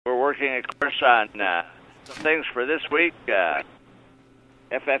working, of course, on some things for this week.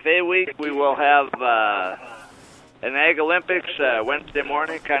 FFA week, we will have an Ag Olympics Wednesday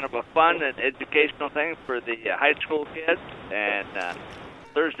morning, kind of a fun and educational thing for the high school kids. And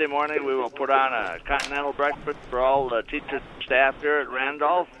Thursday morning, we will put on a continental breakfast for all the teachers and staff here at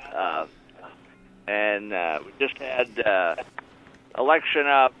Randolph. We just had election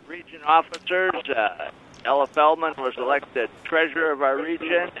of region officers. Ella Feldman was elected treasurer of our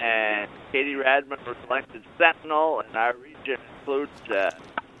region, and Katie Radman was elected sentinel, and our region includes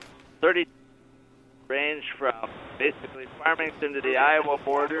 30 range from basically Farmington to the Iowa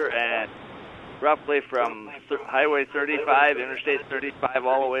border and roughly from Highway 35, Interstate 35,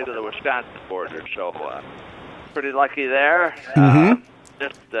 all the way to the Wisconsin border. So pretty lucky there.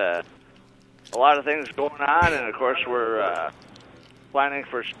 Just a lot of things going on, and of course we're planning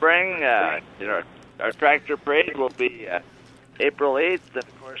for spring. Our tractor parade will be April 8th, and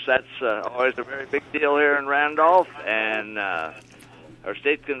of course that's always a very big deal here in Randolph. And our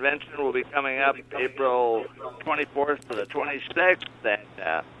state convention will be coming up April 24th to the 26th,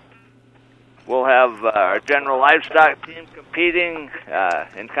 and we'll have our general livestock team competing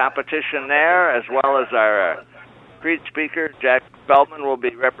in competition there, as well as our creed speaker, Jack Feldman, will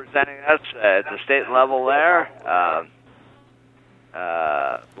be representing us at the state level there.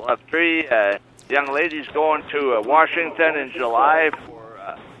 We'll have 3 young ladies going to Washington in July for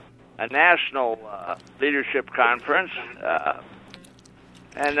a national leadership conference.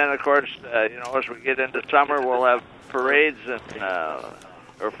 And then, of course, as we get into summer, we'll have parades and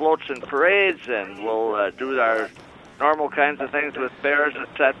or floats and parades, and we'll do our normal kinds of things with fairs,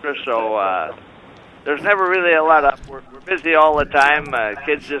 etc. So there's never really a lot up. We're busy all the time.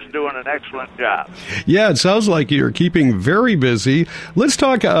 Kids just doing an excellent job. Yeah, it sounds like you're keeping very busy. Let's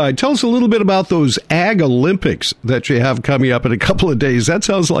talk. Tell us a little bit about those Ag Olympics that you have coming up in a couple of days. That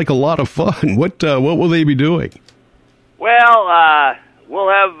sounds like a lot of fun. What will they be doing? Well, we'll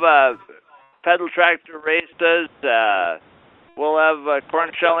have pedal tractor races. We'll have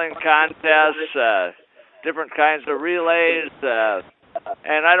corn shelling contests, different kinds of relays.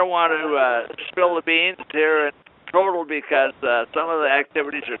 And I don't want to spill the beans here in total because some of the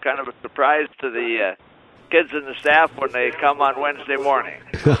activities are kind of a surprise to the kids and the staff when they come on Wednesday morning.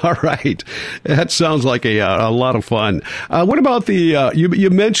 All right. That sounds like a lot of fun. What about the, you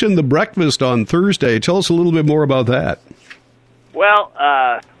mentioned the breakfast on Thursday. Tell us a little bit more about that. Well,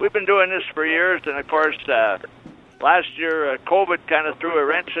 we've been doing this for years, and of course, last year COVID kind of threw a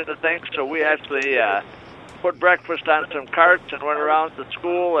wrench into things, so we actually put breakfast on some carts and went around the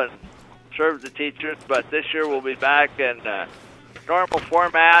school and served the teachers. But this year we'll be back in normal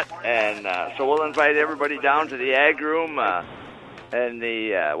format, and so we'll invite everybody down to the Ag Room, and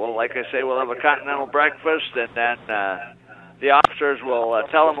like I say, we'll have a continental breakfast, and then the officers will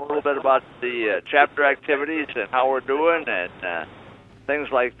tell them a little bit about the chapter activities and how we're doing and things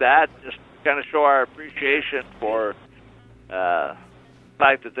like that. Just kind of show our appreciation for the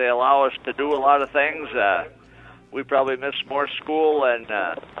fact that they allow us to do a lot of things. We probably miss more school and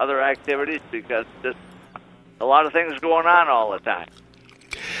other activities because just a lot of things going on all the time.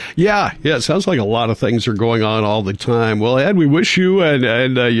 Yeah, it sounds like a lot of things are going on all the time. Well, Ed, we wish you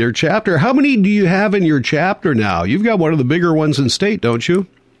and your chapter. How many do you have in your chapter now? You've got one of the bigger ones in state, don't you?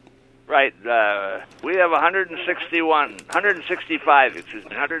 Right. We have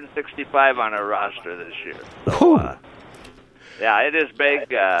 165 on our roster this year. So, yeah, it is big.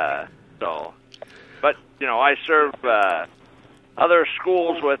 But I serve other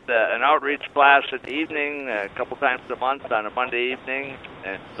schools with an outreach class in the evening, a couple times a month on a Monday evening,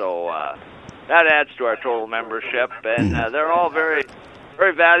 and so that adds to our total membership. And they're all very,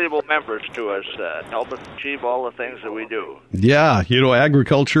 very valuable members to us, help us achieve all the things that we do. Yeah,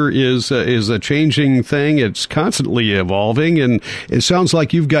 agriculture is a changing thing. It's constantly evolving, and it sounds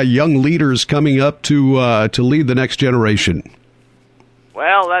like you've got young leaders coming up to lead the next generation.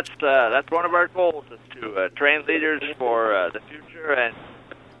 Well, that's one of our goals, is to train leaders for the future. And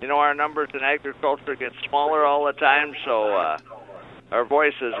our numbers in agriculture get smaller all the time, so our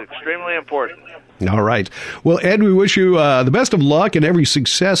voice is extremely important. All right. Well, Ed, we wish you the best of luck and every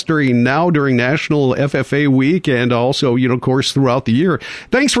success during National FFA Week, and also, of course, throughout the year.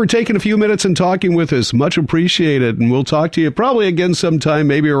 Thanks for taking a few minutes and talking with us. Much appreciated. And we'll talk to you probably again sometime,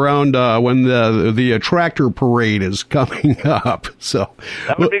 maybe around when the tractor parade is coming up. So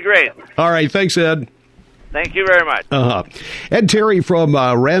that would be great. All right. Thanks, Ed. Thank you very much. Ed Terry from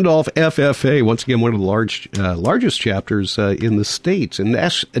Randolph FFA, once again, one of the largest chapters in the states. And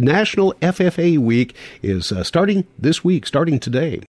National FFA Week is starting this week, starting today.